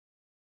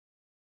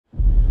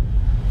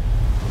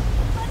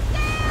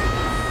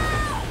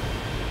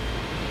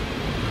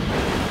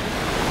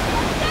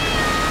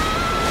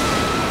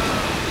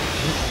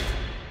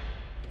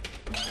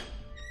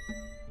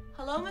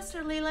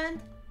Walter Leland.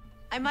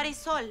 I'm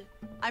Marisol.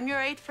 I'm your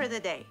aide for the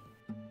day.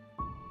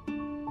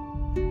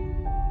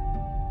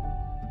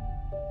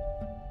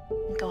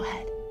 Go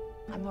ahead.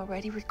 I'm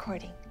already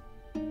recording.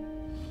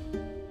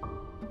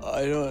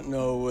 I don't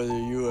know whether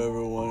you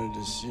ever wanted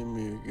to see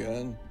me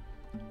again,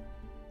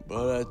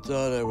 but I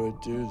thought I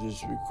would do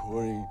this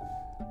recording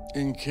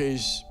in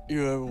case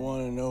you ever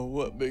want to know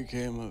what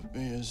became of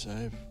me, as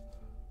I've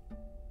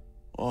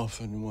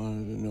often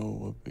wanted to know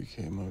what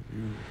became of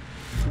you.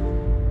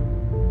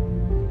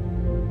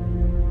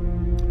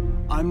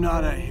 I'm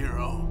not a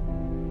hero.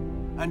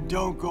 And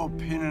don't go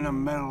pinning a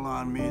medal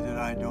on me that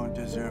I don't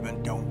deserve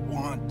and don't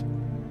want.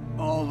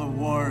 All the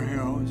war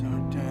heroes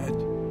are dead.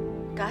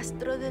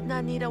 Castro did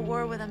not need a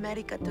war with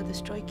America to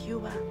destroy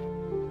Cuba.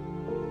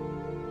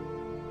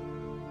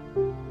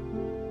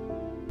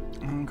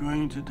 I'm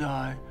going to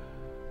die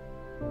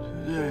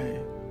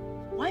today.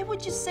 Why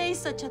would you say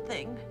such a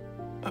thing?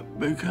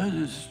 Because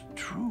it's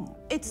true.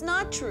 It's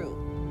not true.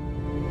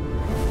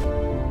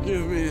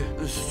 Give me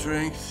the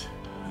strength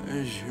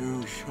as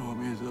you show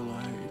me the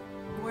light.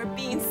 We're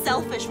being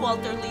selfish,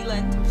 Walter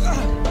Leland.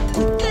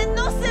 Que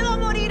no se va a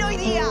morir hoy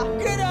día.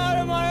 Get out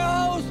of my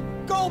house!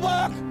 Go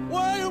back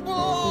where you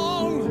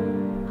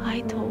belong! I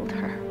told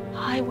her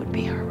I would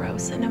be her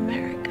rose in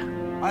America.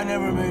 I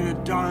never made a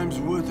dime's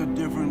worth of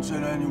difference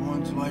in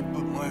anyone's life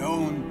but my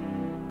own.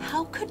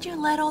 How could you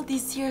let all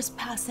these years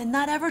pass and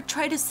not ever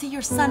try to see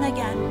your son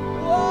again?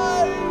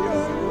 Why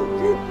are you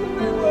keeping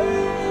me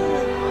waiting?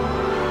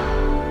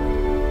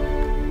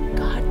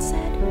 God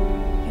said,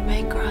 you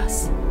may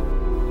cross.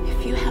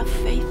 If you have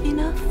faith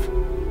enough,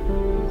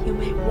 you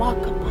may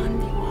walk upon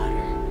the water.